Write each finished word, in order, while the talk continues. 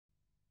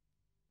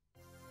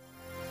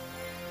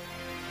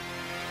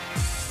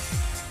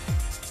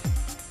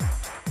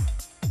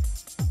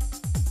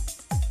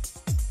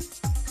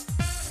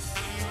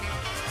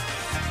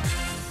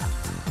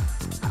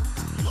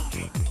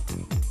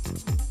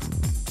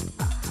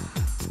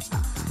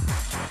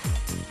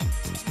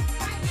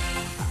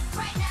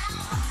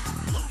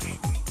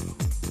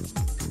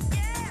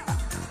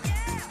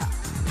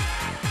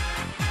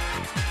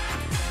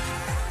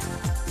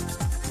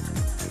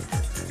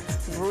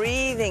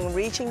breathing,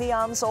 reaching the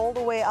arms all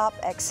the way up,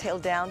 exhale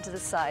down to the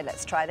side.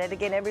 Let's try that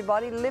again,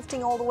 everybody.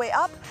 Lifting all the way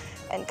up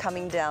and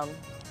coming down.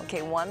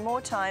 Okay, one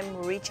more time,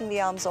 reaching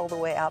the arms all the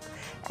way up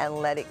and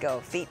let it go.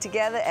 Feet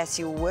together as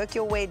you work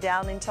your way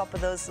down in top of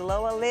those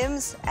lower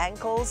limbs,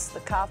 ankles, the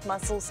calf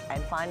muscles,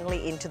 and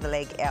finally into the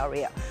leg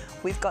area.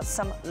 We've got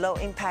some low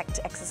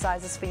impact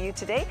exercises for you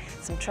today,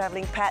 some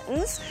traveling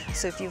patterns.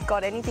 So if you've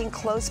got anything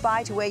close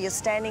by to where you're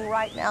standing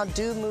right now,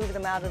 do move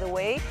them out of the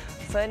way.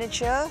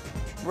 Furniture,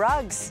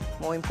 rugs,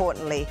 more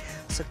importantly.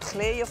 So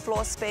clear your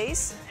floor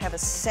space, have a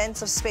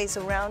sense of space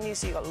around you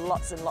so you've got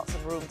lots and lots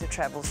of room to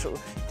travel through.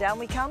 Down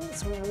we come,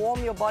 so we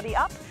warm your body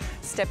up,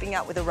 stepping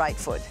out with the right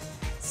foot.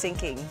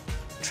 Sinking,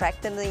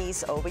 track the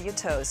knees over your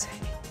toes.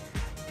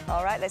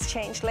 All right, let's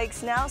change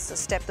legs now. So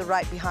step the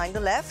right behind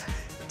the left,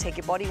 take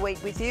your body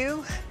weight with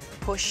you,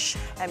 push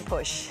and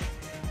push.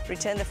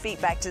 Return the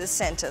feet back to the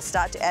center,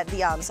 start to add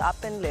the arms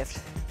up and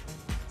lift.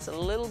 So a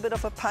little bit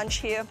of a punch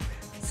here.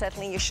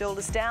 Settling your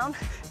shoulders down.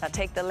 Now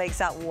take the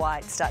legs out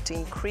wide. Start to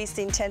increase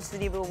the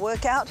intensity of the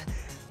workout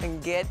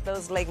and get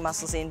those leg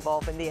muscles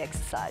involved in the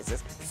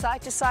exercises.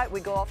 Side to side, we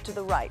go off to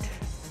the right.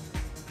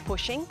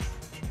 Pushing.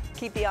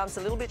 Keep the arms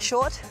a little bit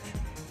short.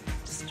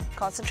 Just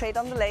concentrate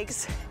on the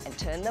legs and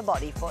turn the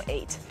body for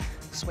 8.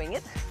 Swing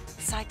it.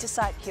 Side to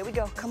side. Here we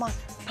go. Come on.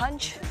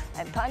 Punch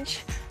and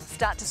punch.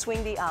 Start to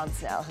swing the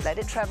arms now. Let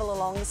it travel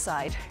along the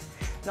side.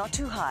 Not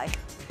too high.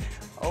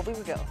 Over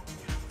we go.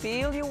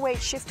 Feel your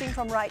weight shifting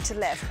from right to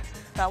left.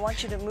 Now I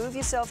want you to move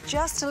yourself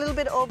just a little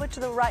bit over to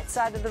the right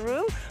side of the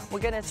room. We're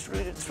going to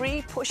do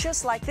 3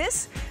 pushes like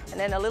this, and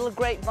then a little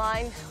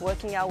grapevine,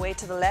 working our way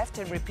to the left,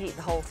 and repeat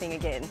the whole thing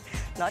again.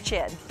 Not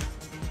yet.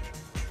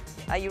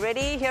 Are you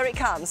ready? Here it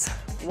comes.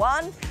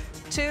 1,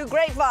 2,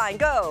 grapevine,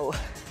 go.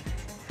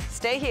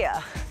 Stay here.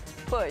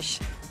 Push.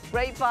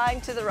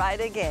 Grapevine to the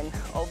right again.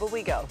 Over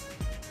we go.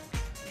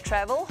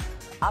 Travel,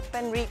 up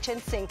and reach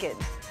and sink it.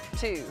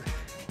 2,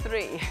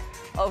 3.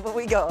 Over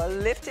we go,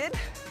 lift it.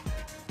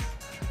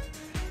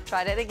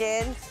 Try that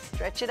again,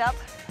 stretch it up.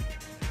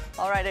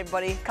 All right,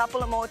 everybody,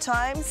 couple of more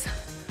times.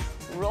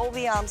 Roll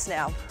the arms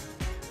now.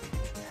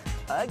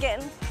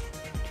 Again.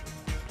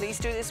 Please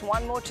do this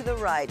one more to the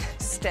right.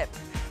 Step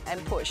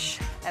and push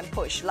and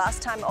push.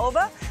 Last time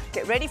over.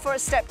 Get ready for a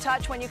step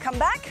touch when you come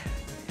back.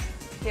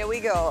 Here we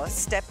go,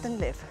 step and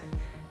lift.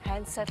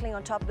 Hands settling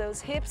on top of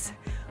those hips.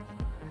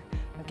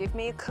 Now give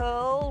me a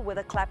curl with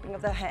a clapping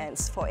of the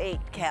hands for 8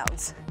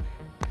 counts.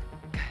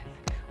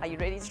 Are you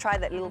ready to try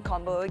that little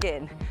combo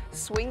again?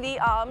 Swing the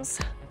arms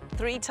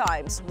 3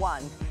 times.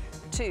 1,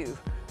 2,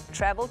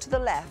 travel to the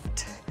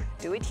left.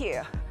 Do it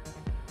here.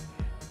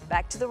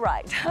 Back to the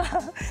right.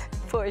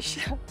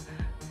 Push.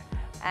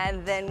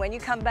 And then when you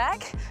come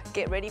back,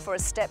 get ready for a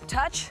step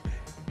touch.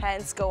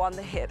 Hands go on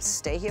the hips.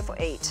 Stay here for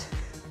 8.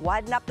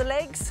 Widen up the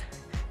legs.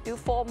 Do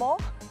 4 more.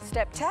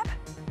 Step tap.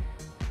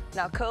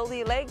 Now curl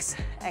your legs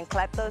and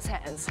clap those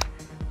hands.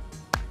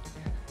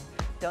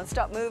 Don't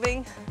stop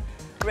moving.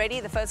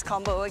 Ready, the first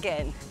combo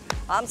again.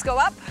 Arms go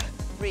up,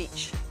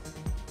 reach.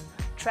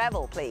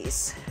 Travel,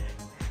 please.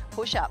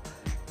 Push up.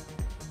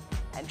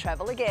 And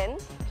travel again.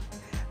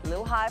 A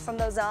little high from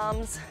those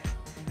arms.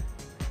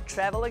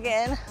 Travel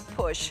again,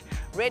 push.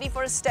 Ready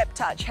for a step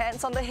touch.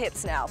 Hands on the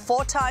hips now.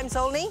 4 times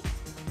only.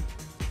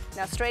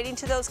 Now straight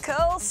into those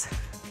curls.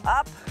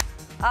 Up,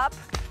 up.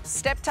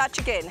 Step touch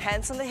again.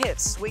 Hands on the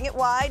hips. Swing it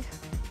wide.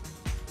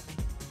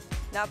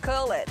 Now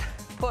curl it.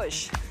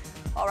 Push.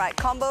 All right,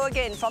 combo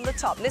again from the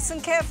top.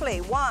 Listen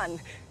carefully. 1,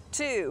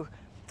 2,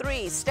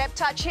 3. Step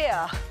touch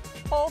here.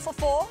 4 for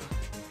 4.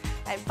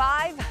 And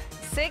 5,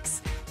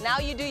 6. Now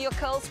you do your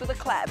curls with a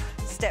clap.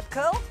 Step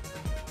curl.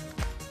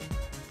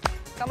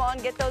 Come on,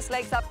 get those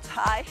legs up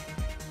high.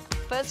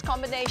 First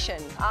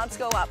combination. Arms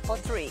go up for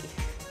 3,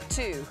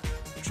 2.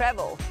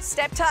 Treble.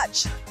 Step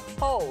touch.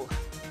 Hold.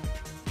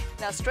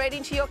 Now straight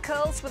into your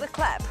curls with a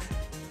clap.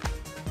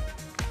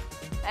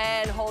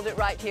 And hold it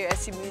right here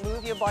as you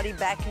move your body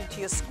back into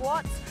your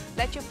squats.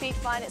 Let your feet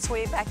find its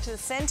way back to the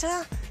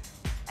center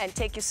and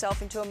take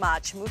yourself into a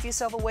march. Move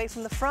yourself away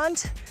from the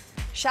front.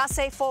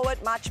 Chassé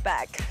forward, march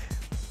back.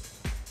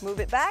 Move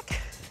it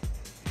back.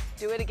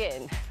 Do it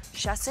again.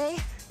 Chassé,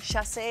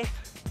 chassé.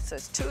 So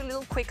it's 2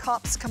 little quick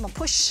hops. Come on,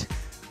 push,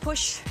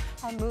 push,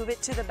 and move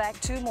it to the back.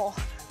 2 more.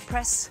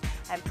 Press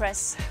and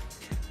press.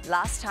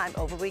 Last time,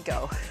 over we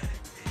go.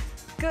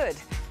 Good.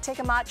 Take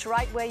a march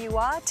right where you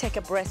are. Take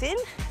a breath in.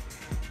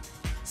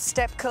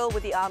 Step curl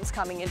with the arms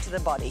coming into the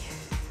body.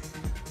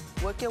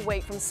 Work your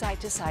weight from side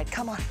to side.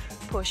 Come on,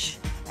 push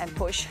and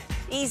push.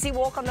 Easy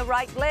walk on the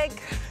right leg.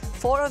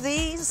 4 of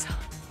these.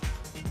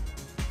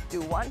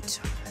 Do 1,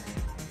 2.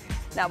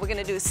 Now we're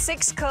gonna do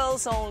 6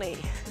 curls only.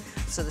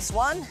 So this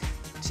 1,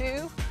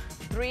 2,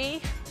 3,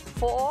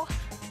 4,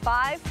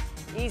 5.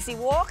 Easy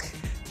walk.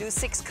 Do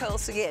 6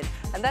 curls again.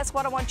 And that's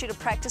what I want you to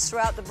practice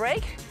throughout the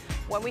break.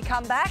 When we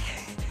come back,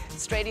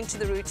 straight into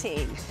the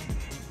routine.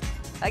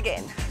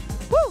 Again.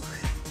 Woo!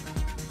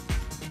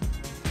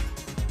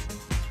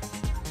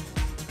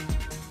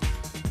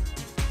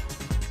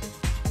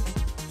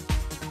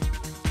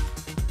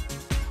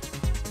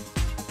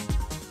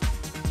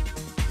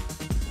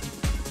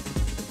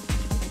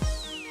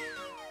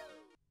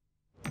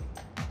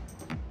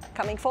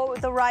 Coming forward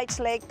with the right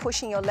leg,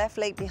 pushing your left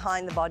leg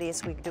behind the body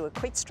as we do a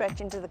quick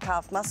stretch into the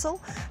calf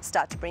muscle.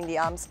 Start to bring the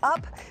arms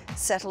up,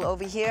 settle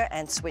over here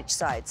and switch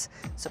sides.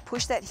 So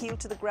push that heel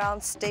to the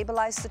ground,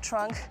 stabilize the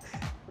trunk,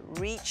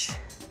 reach,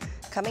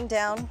 coming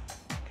down,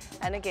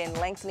 and again,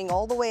 lengthening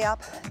all the way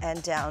up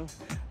and down.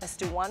 Let's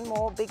do one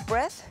more big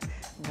breath,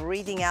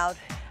 breathing out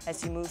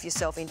as you move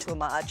yourself into a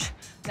march.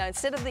 Now,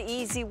 instead of the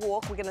easy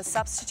walk, we're gonna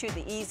substitute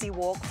the easy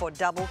walk for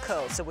double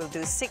curl. So we'll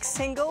do 6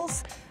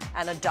 singles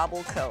and a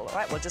double curl, all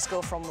right? We'll just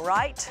go from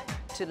right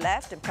to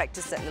left and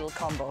practice that little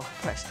combo.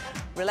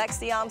 Relax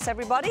the arms,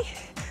 everybody,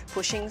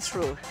 pushing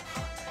through.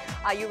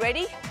 Are you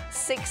ready?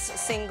 6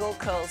 single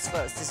curls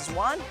first. This is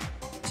 1,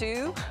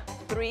 2,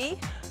 3,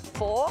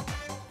 4,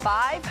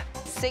 5,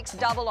 6,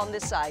 double on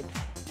this side.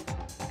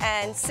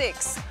 And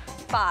 6,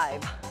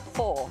 5,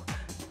 4,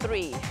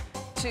 3,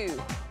 2,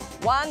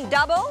 1,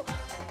 double.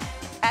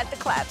 At the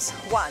claps.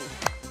 1,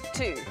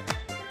 2,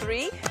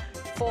 3,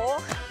 4,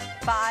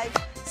 5,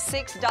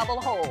 6, double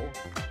hold.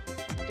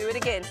 Do it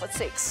again for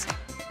 6,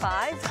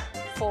 5,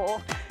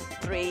 4,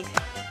 3,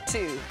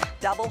 2,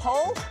 double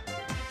hold.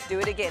 Do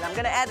it again. I'm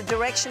gonna add a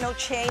directional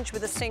change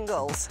with the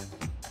singles.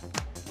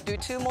 Do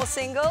 2 more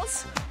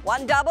singles,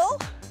 1 double.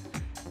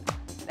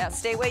 Now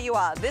stay where you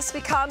are. This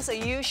becomes a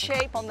U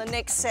shape on the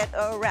next set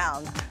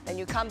around. Then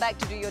you come back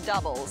to do your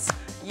doubles.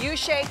 U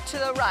shape to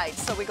the right.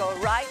 So we go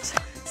right,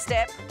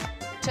 step,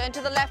 turn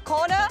to the left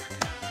corner.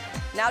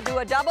 Now do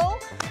a double,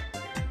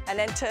 and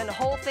then turn the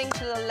whole thing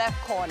to the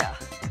left corner.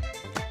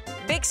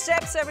 Big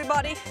steps,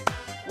 everybody.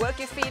 Work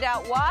your feet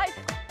out wide,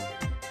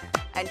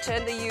 and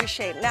turn the U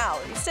shape. Now,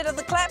 instead of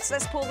the claps,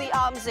 let's pull the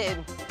arms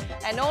in.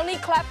 And only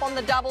clap on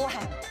the double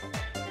hand.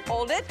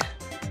 Hold it.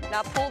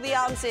 Now pull the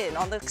arms in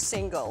on the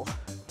single.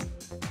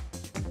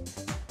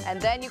 And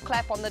then you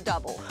clap on the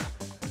double.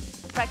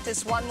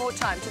 Practice one more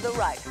time to the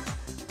right.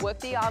 Work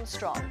the arms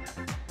strong.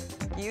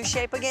 U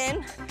shape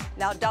again.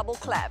 Now double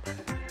clap.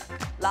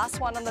 Last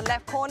one on the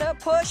left corner,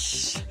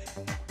 push.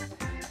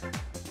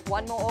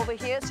 One more over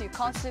here, so you're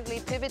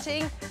constantly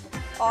pivoting.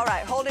 All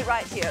right, hold it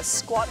right here,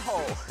 squat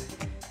hold.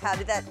 How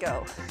did that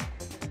go?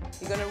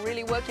 You're gonna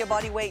really work your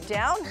body weight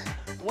down.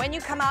 When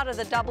you come out of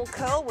the double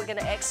curl, we're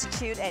gonna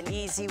execute an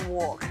easy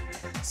walk.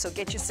 So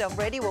get yourself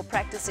ready, we'll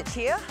practice it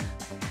here.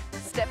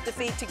 Step the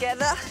feet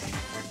together,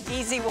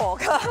 easy walk.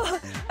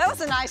 That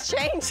was a nice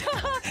change.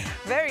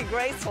 Very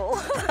graceful.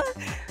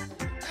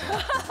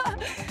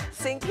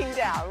 Sinking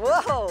down,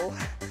 whoa.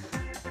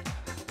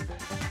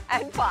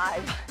 And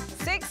 5,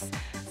 6,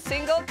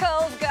 single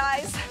curls,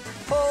 guys.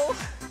 Pull.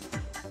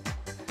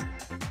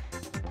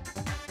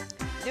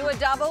 Do a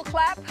double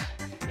clap,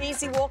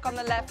 easy walk on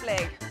the left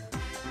leg.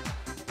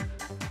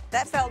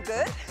 That felt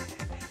good.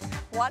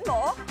 One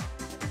more.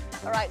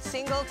 All right,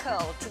 single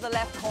curl to the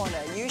left corner,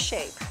 U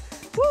shape.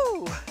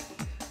 Woo!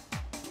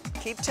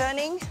 Keep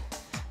turning.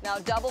 Now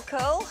double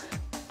curl,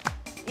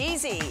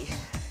 easy.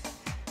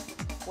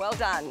 Well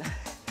done.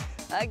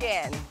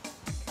 Again,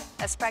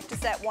 let's practice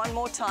that one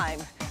more time.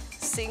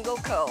 Single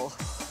curl,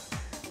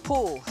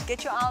 pull.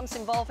 Get your arms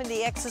involved in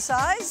the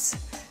exercise.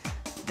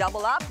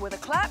 Double up with a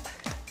clap.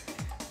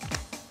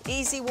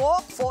 Easy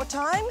walk 4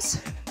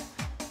 times.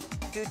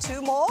 Do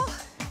 2 more.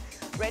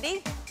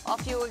 Ready?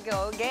 Off you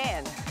go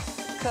again.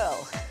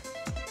 Curl.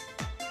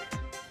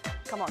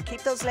 Come on,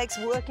 keep those legs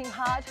working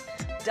hard.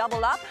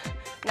 Double up.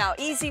 Now,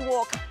 easy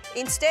walk.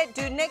 Instead,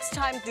 next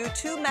time, do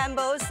 2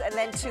 mambos and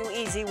then 2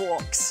 easy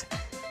walks.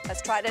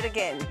 Let's try that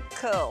again.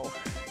 Curl.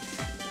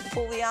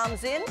 Pull the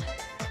arms in.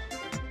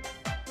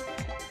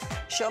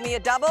 Show me a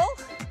double.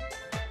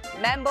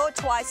 Mambo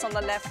twice on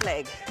the left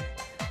leg.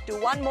 Do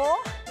 1 more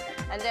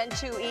and then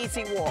 2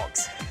 easy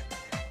walks.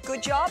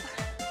 Good job.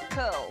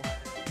 Curl.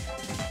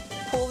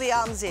 Pull the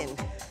arms in.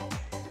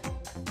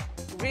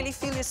 Really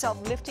feel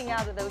yourself lifting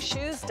out of those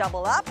shoes.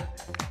 Double up.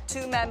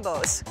 2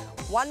 mambos.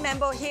 1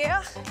 mambo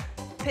here.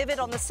 Pivot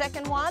on the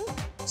second one.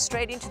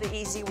 Straight into the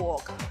easy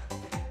walk.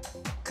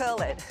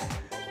 Curl it.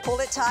 Pull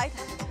it tight.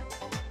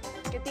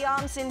 Get the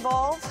arms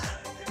involved.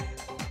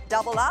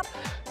 Double up.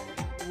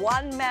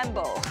 1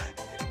 mambo.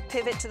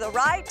 Pivot to the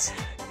right.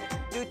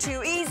 Do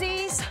 2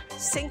 easies.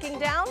 Sinking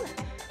down.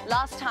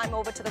 Last time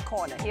over to the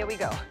corner. Here we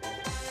go.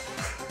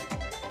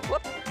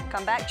 Whoop.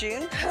 Come back,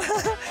 June.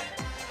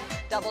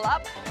 Double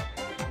up.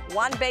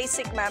 1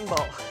 basic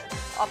mambo.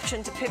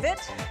 Option to pivot.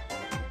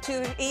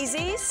 2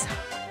 easies.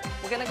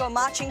 We're gonna go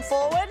marching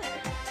forward.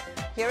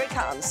 Here it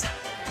comes.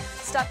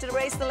 Start to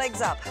raise the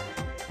legs up.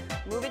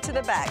 Move it to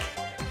the back.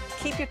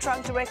 Keep your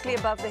trunk directly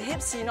above the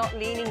hips so you're not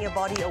leaning your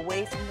body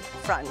away from the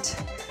front.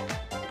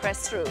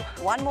 Press through.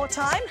 1 more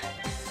time.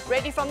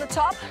 Ready from the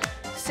top.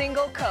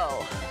 Single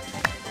curl.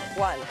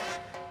 1,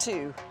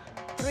 2,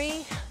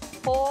 3,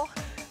 4,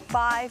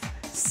 5,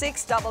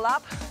 6. Double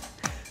up.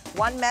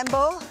 1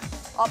 mambo.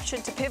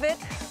 Option to pivot.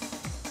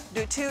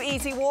 Do 2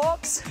 easy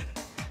walks.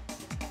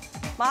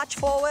 March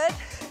forward.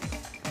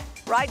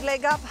 Right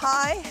leg up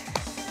high.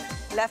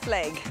 Left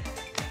leg.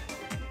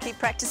 Keep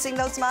practicing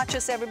those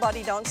marches,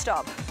 everybody. Don't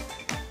stop.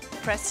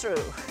 Press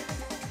through.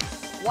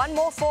 1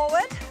 more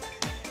forward.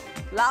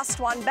 Last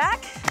one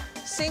back.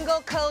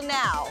 Single curl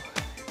now.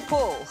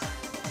 Pull.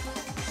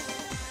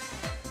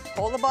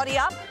 Pull the body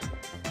up.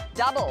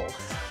 Double.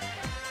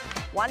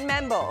 One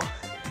member.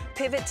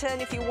 Pivot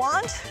turn if you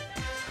want.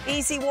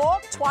 Easy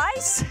walk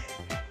twice.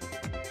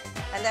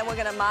 And then we're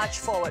gonna march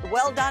forward.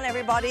 Well done,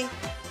 everybody.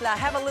 Now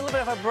have a little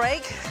bit of a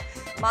break.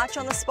 March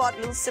on the spot,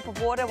 little sip of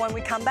water. When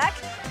we come back,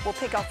 we'll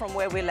pick up from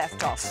where we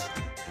left off.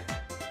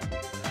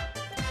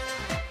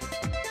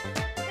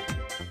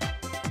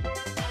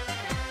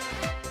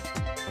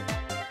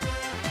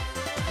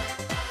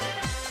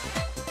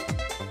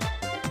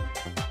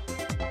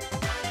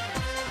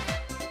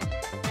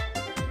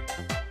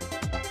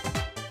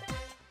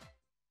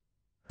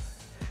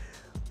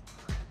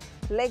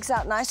 Legs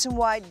out nice and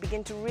wide,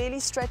 begin to really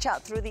stretch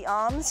out through the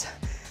arms,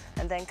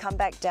 and then come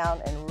back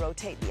down and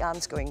rotate the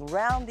arms going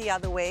round the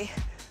other way,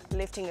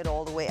 lifting it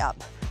all the way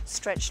up.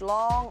 Stretch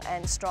long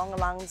and strong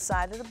along the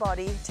side of the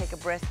body. Take a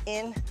breath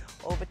in,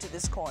 over to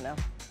this corner.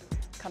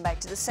 Come back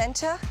to the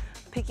center,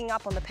 picking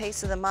up on the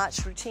pace of the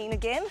march routine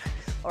again.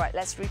 All right,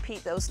 let's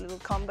repeat those little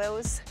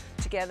combos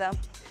together,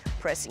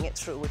 pressing it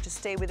through. We'll just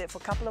stay with it for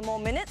a couple of more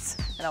minutes,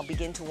 and I'll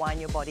begin to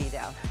wind your body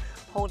down.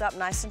 Hold up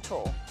nice and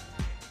tall.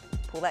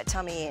 Pull that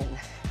tummy in.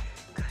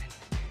 Good.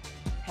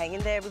 Hang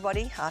in there,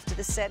 everybody, after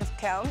the set of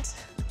count.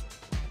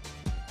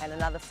 And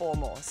another 4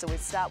 more. So we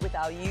start with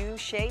our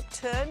U-shaped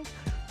turn,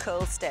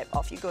 curl step.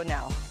 Off you go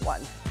now.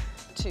 1,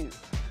 2,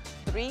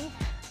 3,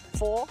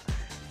 4,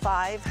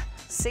 5,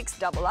 6,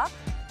 double up.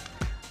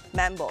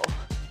 Mambo.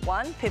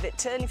 1, pivot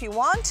turn if you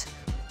want.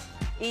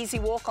 Easy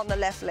walk on the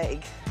left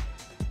leg.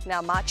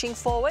 Now marching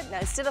forward.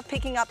 Now instead of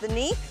picking up the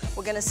knee,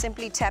 we're gonna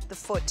simply tap the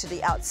foot to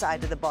the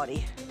outside of the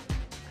body.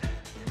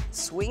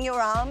 Swing your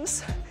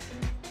arms,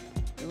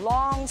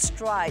 long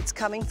strides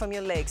coming from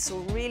your legs, so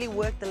really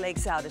work the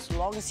legs out as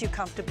long as you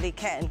comfortably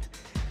can.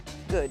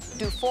 Good,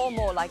 do 4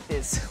 more like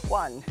this.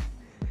 1,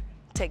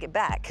 take it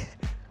back.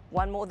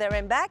 1 more there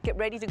and back, get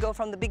ready to go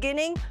from the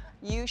beginning.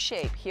 U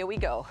shape, here we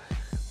go.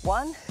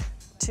 1,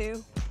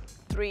 2,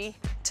 3,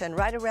 turn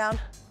right around,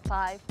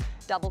 5,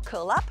 double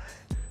curl up,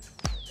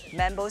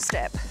 mambo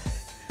step.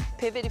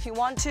 Pivot if you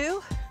want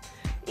to,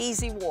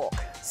 easy walk,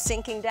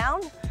 sinking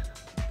down,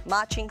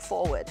 marching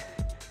forward.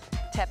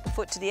 Tap the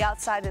foot to the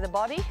outside of the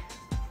body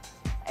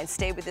and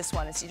stay with this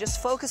one. As you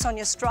just focus on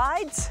your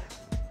strides,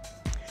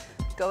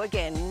 go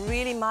again,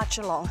 really march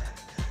along.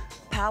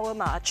 Power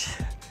march.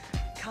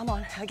 Come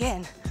on,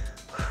 again.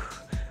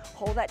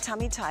 Hold that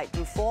tummy tight.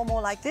 Do 4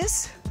 more like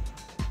this.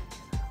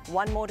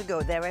 1 more to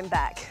go, there and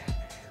back.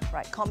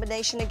 Right,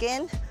 combination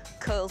again,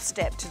 curl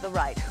step to the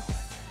right.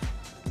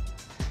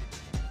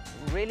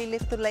 Really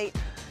lift the leg.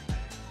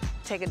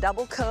 Take a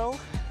double curl.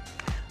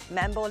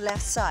 Mambo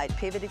left side,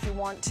 pivot if you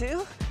want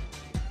to.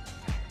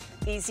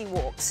 Easy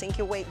walk, sink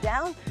your weight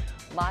down,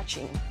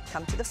 marching.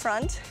 Come to the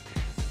front,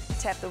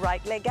 tap the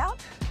right leg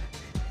out,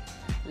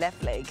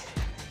 left leg.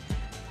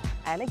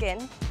 And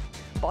again,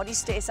 body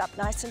stays up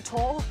nice and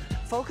tall.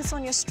 Focus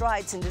on your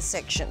strides in this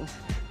section.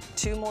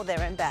 2 more there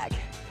and back.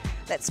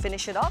 Let's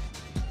finish it off.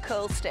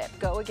 Curl step,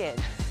 go again.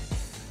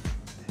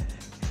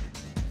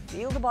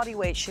 Feel the body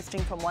weight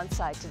shifting from one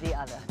side to the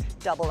other.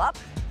 Double up.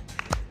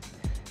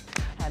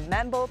 And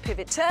mambo,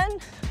 pivot turn,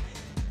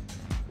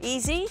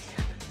 easy,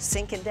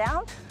 sinking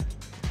down,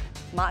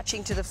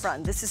 marching to the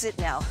front. This is it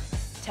now.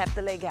 Tap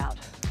the leg out.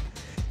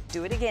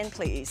 Do it again,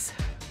 please.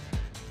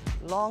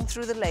 Long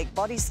through the leg,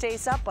 body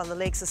stays up while the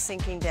legs are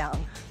sinking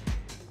down.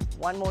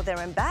 1 more there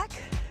and back.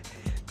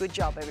 Good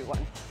job,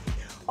 everyone.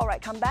 All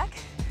right, come back,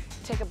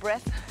 take a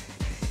breath,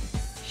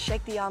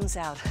 shake the arms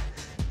out.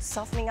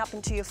 Softening up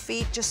into your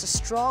feet, just a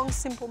strong,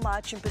 simple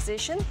marching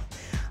position.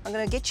 I'm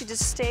going to get you to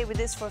stay with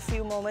this for a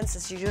few moments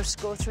as you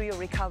just go through your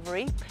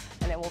recovery,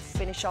 and then we'll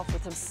finish off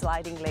with some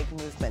sliding leg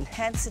movement.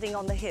 Hands sitting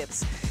on the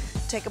hips.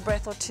 Take a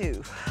breath or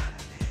 2.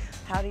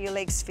 How are your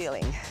legs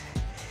feeling?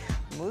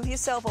 Move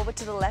yourself over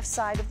to the left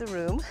side of the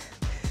room.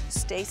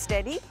 Stay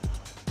steady.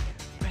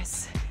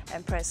 Press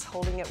and press,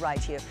 holding it right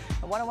here.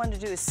 And what I want to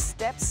do is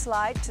step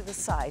slide to the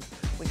side.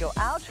 We go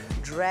out,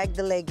 drag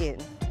the leg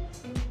in.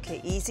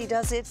 Okay, easy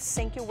does it.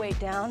 Sink your weight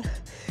down.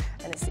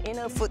 And it's the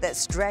inner foot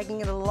that's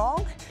dragging it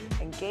along,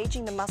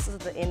 engaging the muscles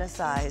of the inner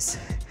thighs.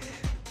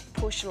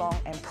 Push long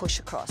and push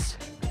across.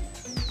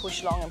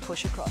 Push long and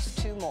push across.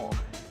 2 more.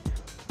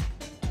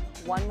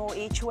 1 more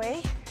each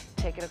way.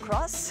 Take it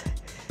across.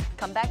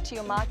 Come back to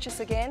your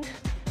marches again.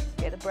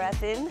 Get a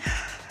breath in,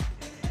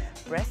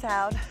 breath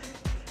out.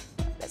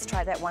 Let's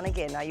try that one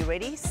again. Are you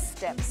ready?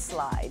 Step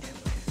slide.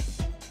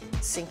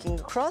 Sinking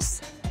across.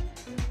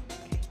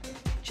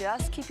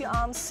 Just keep your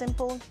arms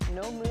simple,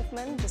 no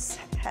movement. Just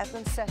have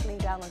them settling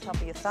down on top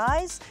of your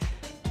thighs.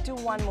 Do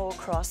 1 more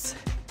across.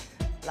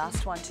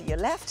 Last one to your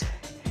left,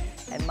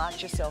 and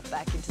march yourself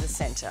back into the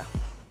center.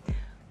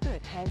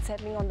 Good, hands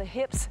settling on the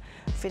hips.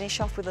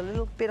 Finish off with a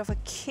little bit of a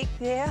kick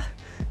there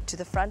to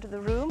the front of the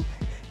room.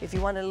 If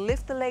you want to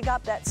lift the leg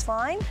up, that's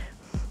fine.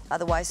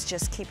 Otherwise,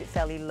 just keep it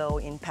fairly low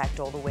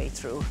impact all the way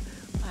through.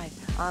 All right,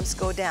 arms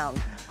go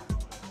down.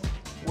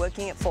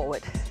 Working it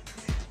forward.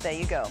 There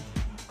you go.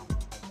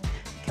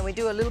 Can we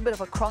do a little bit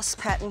of a cross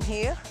pattern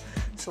here?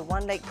 So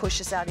one leg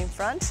pushes out in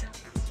front,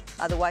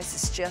 otherwise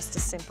it's just a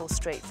simple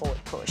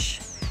straightforward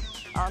push.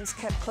 Arms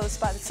kept close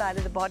by the side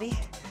of the body.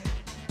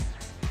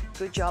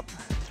 Good job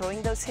throwing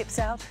those hips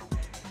out,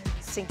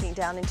 sinking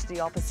down into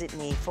the opposite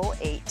knee for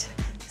 8,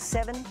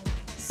 7,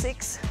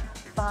 6,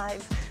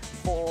 5,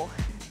 4,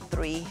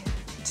 3,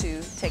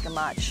 2, take a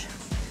march.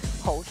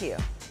 Hold here.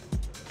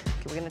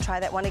 Okay, we're going to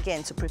try that one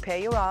again. So prepare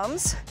your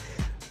arms.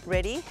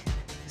 Ready?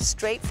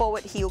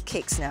 Straightforward heel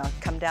kicks now.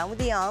 Come down with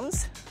the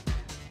arms.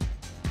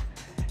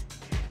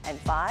 And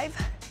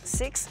 5,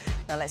 6.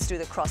 Now let's do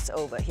the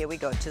crossover. Here we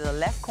go. To the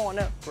left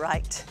corner,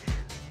 right.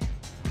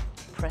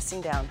 Pressing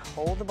down.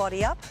 Hold the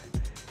body up.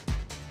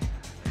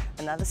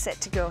 Another set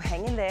to go.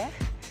 Hang in there.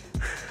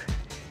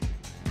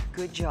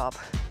 Good job.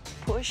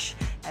 Push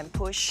and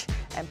push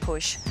and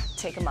push.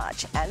 Take a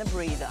march and a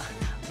breather.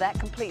 That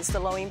completes the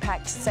low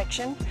impact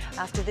section.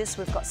 After this,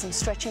 we've got some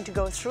stretching to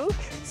go through.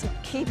 So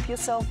keep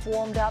yourself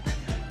warmed up.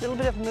 A little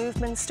bit of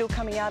movement still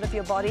coming out of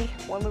your body.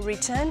 When we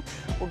return,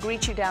 we'll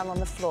greet you down on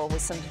the floor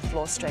with some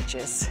floor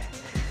stretches.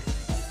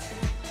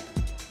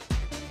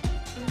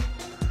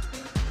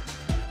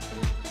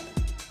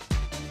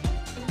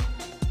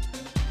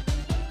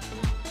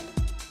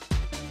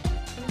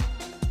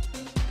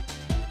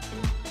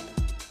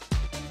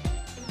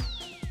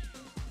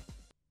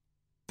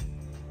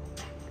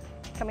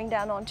 Coming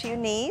down onto your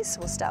knees,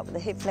 we'll start with the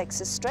hip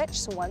flexor stretch.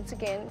 So once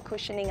again,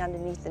 cushioning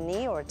underneath the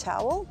knee or a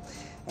towel,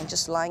 and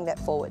just lying that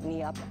forward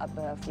knee up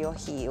above your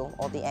heel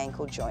or the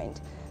ankle joint.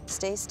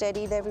 Stay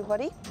steady there,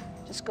 everybody.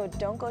 Just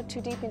don't go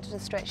too deep into the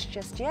stretch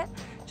just yet.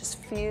 Just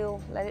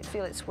let it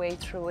feel its way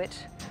through it.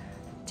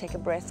 Take a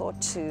breath or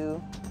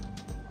two.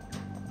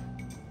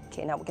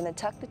 Okay, now we're gonna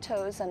tuck the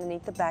toes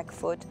underneath the back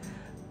foot,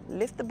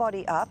 lift the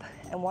body up,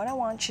 and what I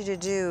want you to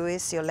do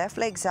is your left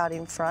leg's out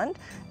in front,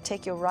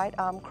 take your right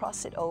arm,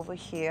 cross it over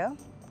here,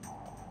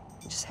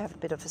 just have a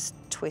bit of a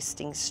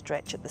twisting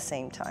stretch at the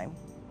same time.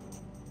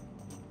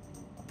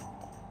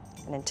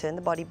 And then turn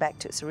the body back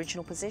to its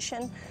original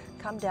position,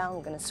 come down,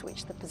 we're going to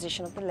switch the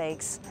position of the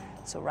legs.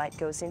 So right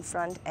goes in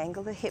front,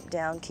 angle the hip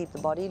down, keep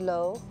the body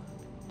low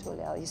to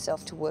allow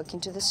yourself to work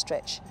into the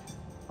stretch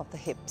of the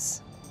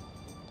hips.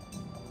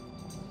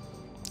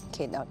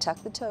 Okay, now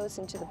tuck the toes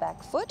into the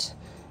back foot.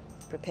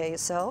 Prepare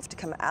yourself to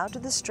come out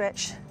of the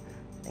stretch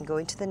and go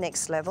into the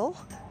next level,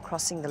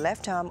 crossing the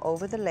left arm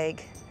over the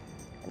leg.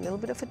 A little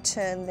bit of a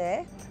turn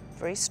there,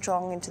 very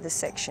strong into the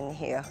section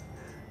here.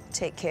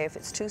 Take care, if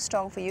it's too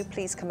strong for you,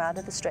 please come out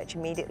of the stretch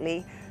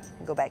immediately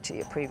and go back to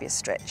your previous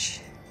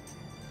stretch.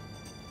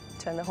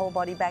 Turn the whole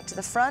body back to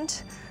the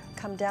front,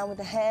 come down with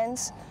the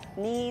hands,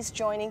 knees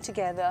joining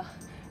together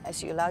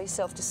as you allow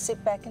yourself to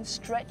sit back and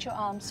stretch your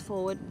arms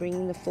forward,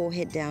 bringing the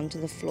forehead down to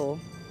the floor.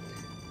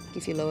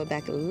 Give your lower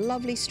back a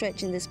lovely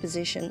stretch in this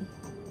position.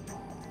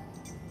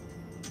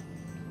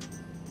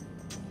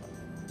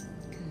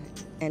 Good.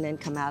 And then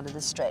come out of the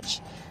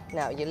stretch.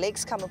 Now your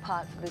legs come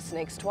apart for this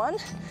next one.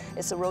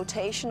 It's a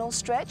rotational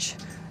stretch.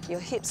 Your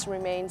hips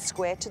remain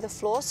square to the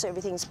floor, so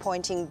everything's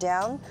pointing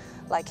down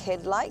like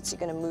headlights. You're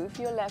going to move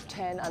your left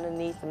hand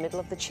underneath the middle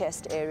of the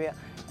chest area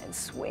and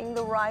swing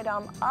the right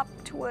arm up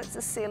towards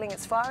the ceiling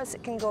as far as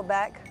it can go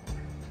back.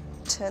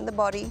 Turn the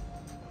body,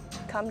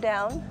 come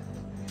down,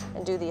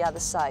 and do the other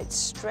side.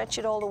 Stretch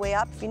it all the way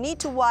up. If you need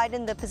to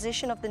widen the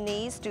position of the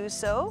knees, do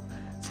so.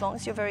 As long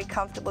as you're very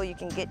comfortable, you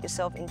can get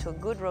yourself into a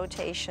good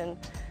rotation.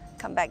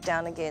 Come back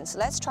down again. So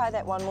let's try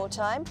that one more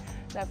time.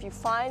 Now if you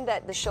find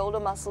that your shoulder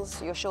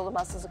muscles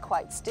are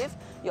quite stiff,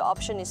 your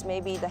option is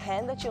maybe the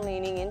hand that you're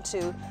leaning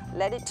into,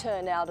 let it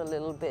turn out a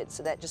little bit,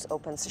 so that just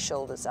opens the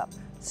shoulders up.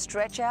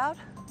 Stretch out.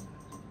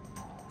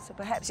 So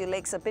perhaps your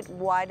legs are a bit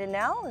wider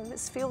now, and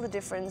let's feel the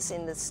difference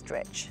in the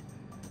stretch.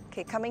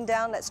 Okay, coming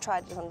down, let's try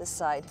it on this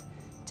side.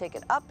 Take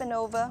it up and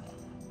over.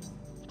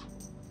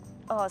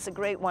 Oh, it's a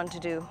great one to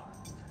do.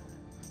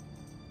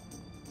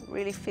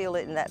 Really feel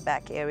it in that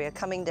back area.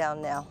 Coming down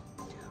now.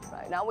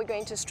 Right, now we're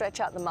going to stretch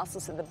out the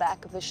muscles in the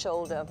back of the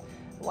shoulder.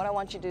 What I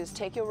want you to do is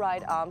take your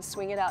right arm,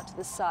 swing it out to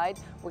the side.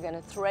 We're going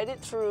to thread it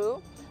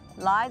through.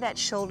 Lie that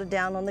shoulder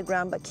down on the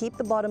ground, but keep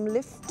the bottom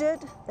lifted,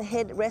 the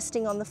head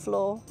resting on the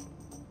floor.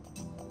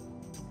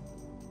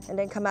 And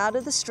then come out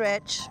of the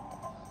stretch.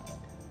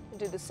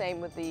 Do the same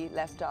with the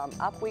left arm.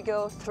 Up we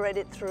go, thread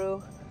it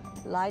through,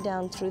 lie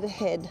down through the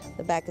head,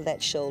 the back of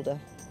that shoulder.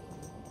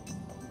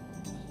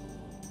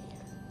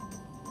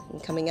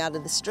 And coming out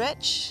of the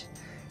stretch,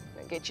 I'm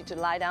going to get you to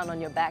lie down on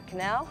your back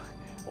now.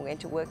 We're going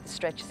to work the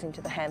stretches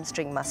into the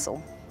hamstring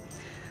muscle.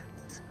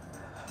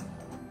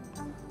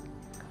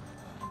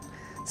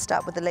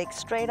 Start with the legs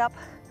straight up,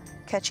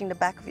 catching the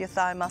back of your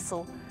thigh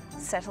muscle,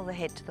 settle the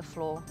head to the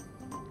floor,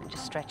 and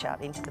just stretch out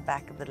into the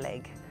back of the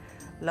leg.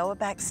 Lower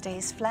back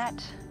stays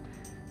flat.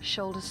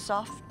 Shoulders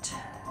soft.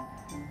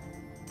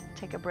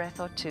 Take a breath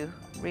or two.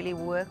 Really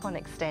work on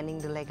extending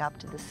the leg up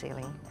to the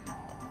ceiling.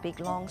 Big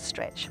long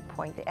stretch.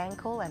 Point the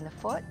ankle and the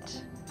foot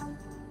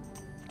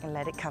and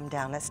let it come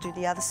down. Let's do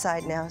the other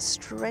side now.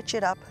 Stretch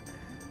it up.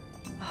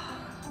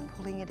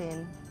 Pulling it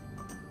in.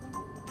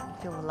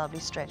 Feel the lovely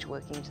stretch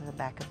working into the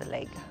back of the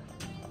leg.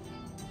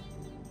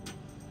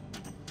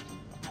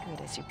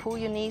 Good. As you pull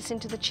your knees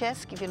into the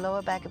chest, give your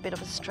lower back a bit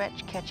of a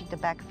stretch, catching the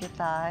back of your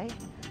thigh.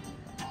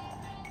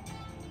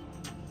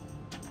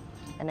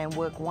 And then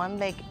work one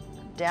leg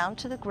down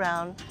to the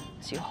ground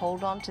as you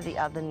hold on to the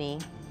other knee.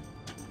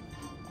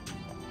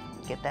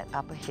 Get that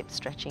upper hip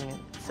stretching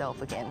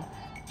itself again.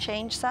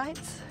 Change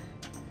sides.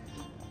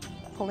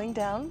 Pulling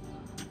down.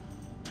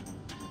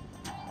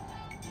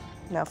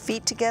 Now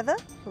feet together,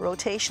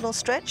 rotational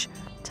stretch.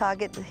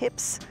 Target the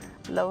hips,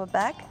 lower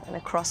back, and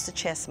across the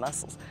chest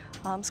muscles.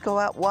 Arms go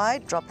out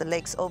wide, drop the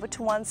legs over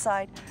to one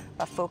side,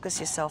 but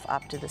focus yourself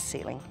up to the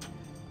ceiling.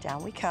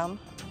 Down we come.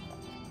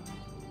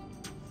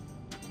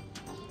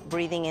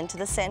 Breathing into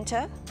the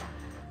center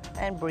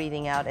and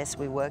breathing out as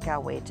we work our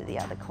way to the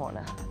other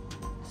corner.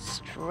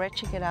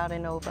 Stretching it out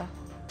and over.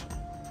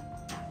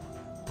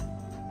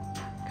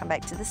 Come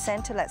back to the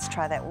center. Let's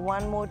try that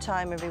one more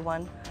time,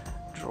 everyone.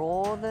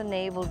 Draw the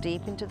navel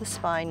deep into the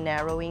spine,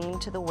 narrowing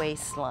into the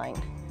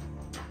waistline.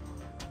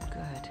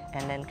 Good,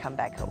 and then come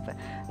back over.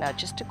 Now,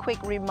 just a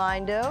quick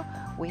reminder,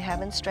 we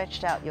haven't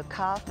stretched out your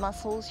calf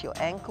muscles, your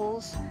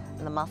ankles,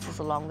 and the muscles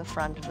along the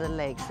front of the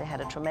legs. They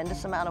had a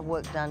tremendous amount of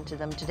work done to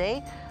them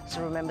today.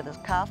 So remember the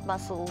calf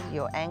muscles,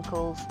 your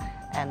ankles,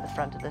 and the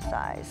front of the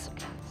thighs.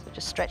 Okay, so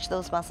just stretch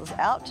those muscles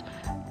out.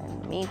 In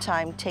the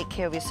meantime, take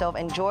care of yourself.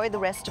 Enjoy the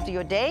rest of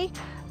your day,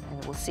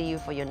 and we'll see you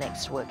for your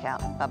next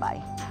workout.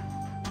 Bye-bye.